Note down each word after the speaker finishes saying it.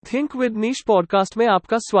Think with niche podcast में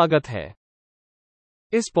आपका स्वागत है।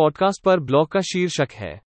 इस पॉडकास्ट पर ब्लॉग का शीर्षक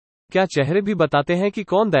है, क्या चेहरे भी बताते हैं कि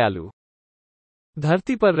कौन दयालु।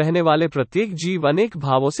 धरती पर रहने वाले प्रत्येक जीव अनेक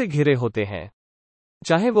भावों से घिरे होते हैं।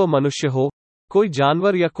 चाहे वो मनुष्य हो, कोई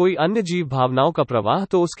जानवर या कोई अन्य जीव, भावनाओं का प्रवाह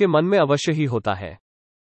तो उसके मन में अवश्य ही होता है।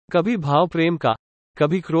 कभी भाव प्रेम का,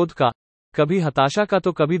 कभी क्रोध का, कभी हताशा का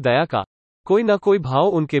तो कभी दया का। कोई न कोई भाव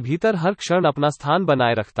उनके भीतर हर क्षण अपना स्थान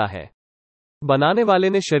बनाए रखता है। बनाने वाले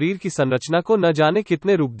ने शरीर की संरचना को न जाने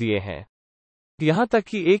कितने रूप दिए हैं। यहां तक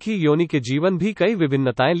कि एक ही योनि के जीवन भी कई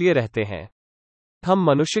विभिन्नताएं लिए रहते हैं। हम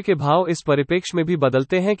मनुष्य के भाव इस परिप्रेक्ष्य में भी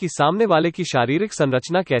बदलते हैं कि सामने वाले की शारीरिक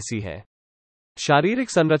संरचना कैसी है। शारीरिक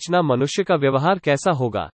संरचना मनुष्य का व्यवहार कैसा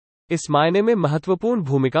होगा, इस मायने में महत्वपूर्ण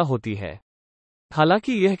भूमिका होती है।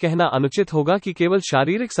 हालांकि यह कहना अनुचित होगा कि केवल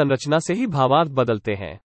शारीरिक संरचना से ही भावार्थ बदलते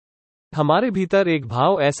हैं। हमारे भीतर एक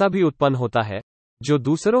भाव ऐसा भी उत्पन्न होता है जो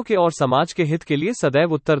दूसरों के और समाज के हित के लिए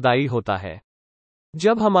सदैव उत्तरदायी होता है।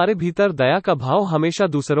 जब हमारे भीतर दया का भाव हमेशा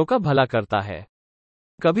दूसरों का भला करता है।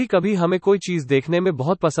 कभी कभी हमें कोई चीज देखने में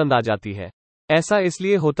बहुत पसंद आ जाती है। ऐसा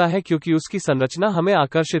इसलिए होता है क्योंकि उसकी संरचना हमें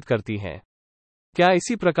आकर्षित करती है। क्या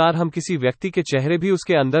इसी प्रकार हम किसी व्यक्ति के चेहरे भी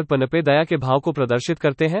उसके अंदर पनपे दया के भाव को प्रदर्शित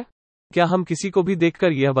करते हैं? क्या हम किसी को भी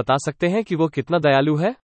देखकर यह बता सकते हैं कि वो कितना दयालु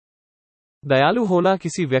है? दयालु होना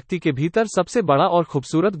किसी व्यक्ति के भीतर सबसे बड़ा और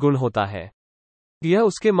खूबसूरत गुण होता है। यह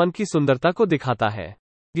उसके मन की सुंदरता को दिखाता है।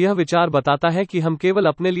 यह विचार बताता है कि हम केवल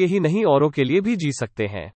अपने लिए ही नहीं, औरों के लिए भी जी सकते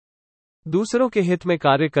हैं। दूसरों के हित में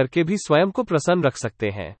कार्य करके भी स्वयं को प्रसन्न रख सकते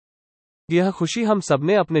हैं। यह खुशी हम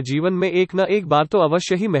सबने अपने जीवन में एक न एक बार तो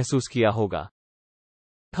अवश्य ही महसूस किया होगा।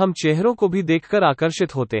 हम चेहरों को भी देखकर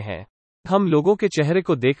आकर्षित होते हैं। हम लोगों के चेहरे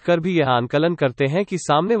को देखकर भी यह आंकलन करते हैं कि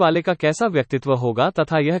सामने वाले का कैसा व्यक्तित्व होगा,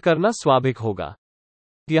 तथा यह करना स्वाभाविक होगा।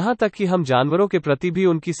 यहां तक कि हम जानवरों के प्रति भी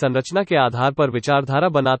उनकी संरचना के आधार पर विचारधारा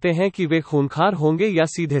बनाते हैं कि वे खूंखार होंगे या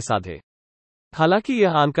सीधे साधे। हालांकि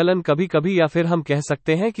यह आंकलन कभी कभी, या फिर हम कह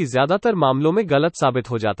सकते हैं कि ज्यादातर मामलों में गलत साबित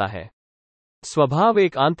हो जाता है। स्वभाव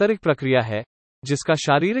एक आंतरिक प्रक्रिया है जिसका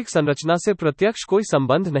शारीरिक संरचना से प्रत्यक्ष कोई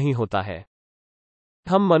संबंध नहीं होता है।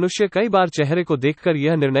 हम मनुष्य कई बार चेहरे को देखकर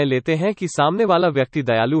यह निर्णय लेते हैं कि सामने वाला व्यक्ति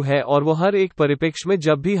दयालु है और वो हर एक परिप्रेक्ष्य में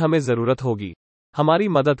जब भी हमें जरूरत होगी हमारी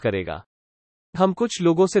मदद करेगा। हम कुछ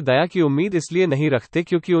लोगों से दया की उम्मीद इसलिए नहीं रखते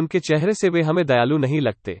क्योंकि उनके चेहरे से वे हमें दयालु नहीं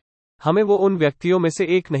लगते। हमें वो उन व्यक्तियों में से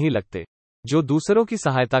एक नहीं लगते जो दूसरों की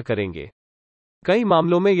सहायता करेंगे। कई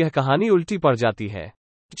मामलों में यह कहानी उल्टी पड़ जाती है।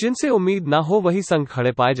 जिनसे उम्मीद ना हो वही संग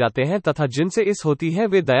खड़े पाए जाते हैं, तथा जिनसे इस होती है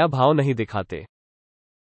वे दया भाव नहीं दिखाते।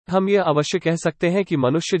 हम यह अवश्य कह सकते हैं कि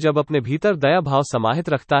मनुष्य जब अपने भीतर दया भाव समाहित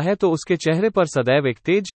रखता है तो उसके चेहरे पर सदैव एक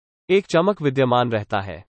तेज, एक चमक विद्यमान रहता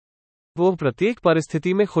है। वो प्रत्येक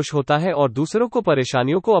परिस्थिति में खुश होता है और दूसरों को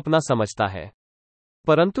परेशानियों को अपना समझता है।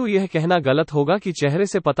 परंतु यह कहना गलत होगा कि चेहरे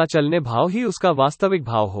से पता चलने भाव ही उसका वास्तविक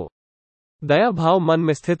भाव हो। दया भाव मन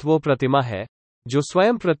में स्थित वो प्रतिमा है जो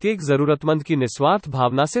स्वयं प्रत्येक जरूरतमंद की निस्वार्थ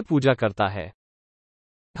भावना से पूजा करता है।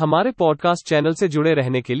 हमारे पॉडकास्ट चैनल से जुड़े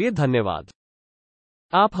रहने के लिए धन्यवाद।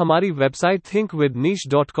 आप हमारी वेबसाइट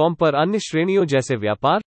thinkWithNiche.com पर अन्य श्रेणियों जैसे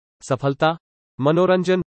व्यापार, सफलता,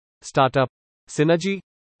 मनोरंजन, स्टार्टअप, सिनर्जी,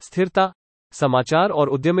 स्थिरता, समाचार और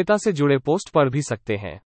उद्यमिता से जुड़े पोस्ट पढ़ भी सकते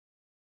हैं।